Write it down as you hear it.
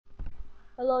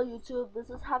Hello YouTube, this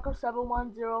is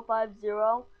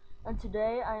Hacker71050 and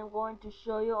today I am going to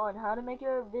show you on how to make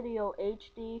your video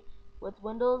HD with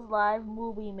Windows Live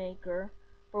Movie Maker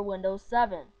for Windows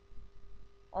 7.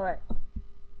 Alright,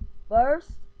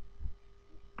 first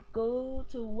go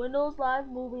to Windows Live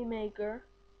Movie Maker,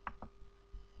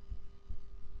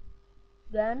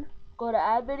 then go to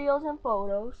Add Videos and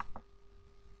Photos,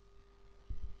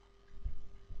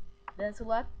 then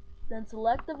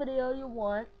select the video you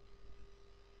want,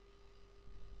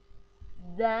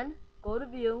 then go to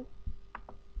View,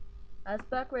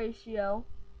 Aspect Ratio,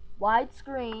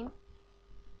 Widescreen.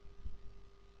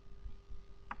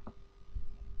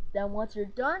 Then once you're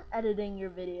done editing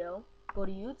your video, go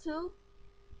to YouTube,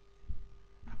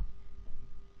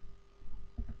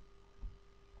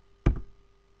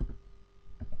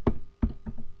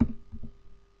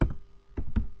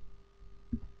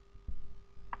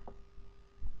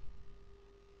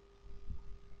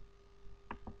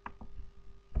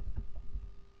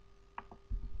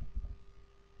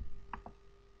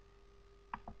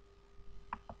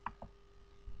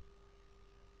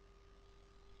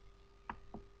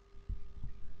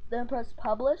 then press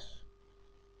publish.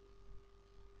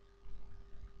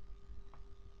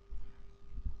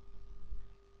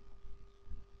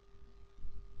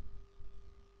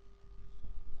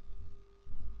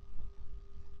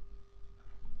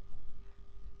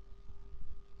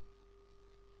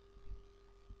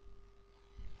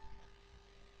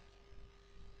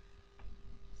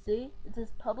 See, it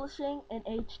says publishing in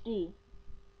HD.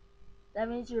 That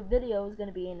means your video is going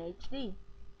to be in HD.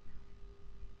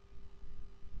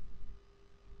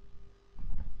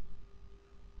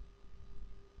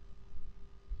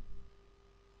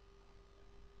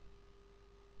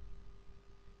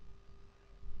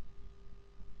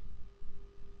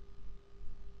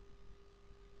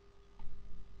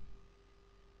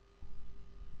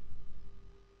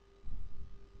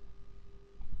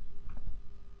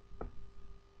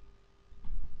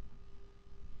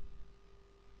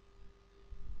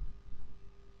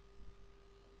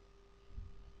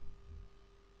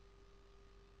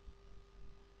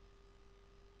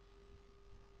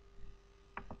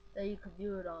 That you can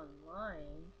view it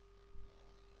online,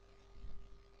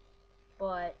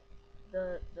 but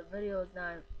the video is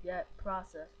not yet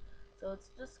processed. So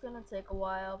it's just going to take a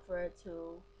while for it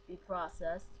to be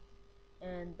processed.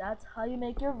 And that's how you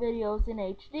make your videos in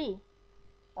HD.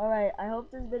 Alright, I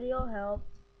hope this video helped.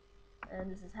 And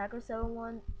this is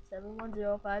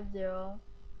Hacker71050.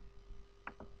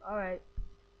 Alright.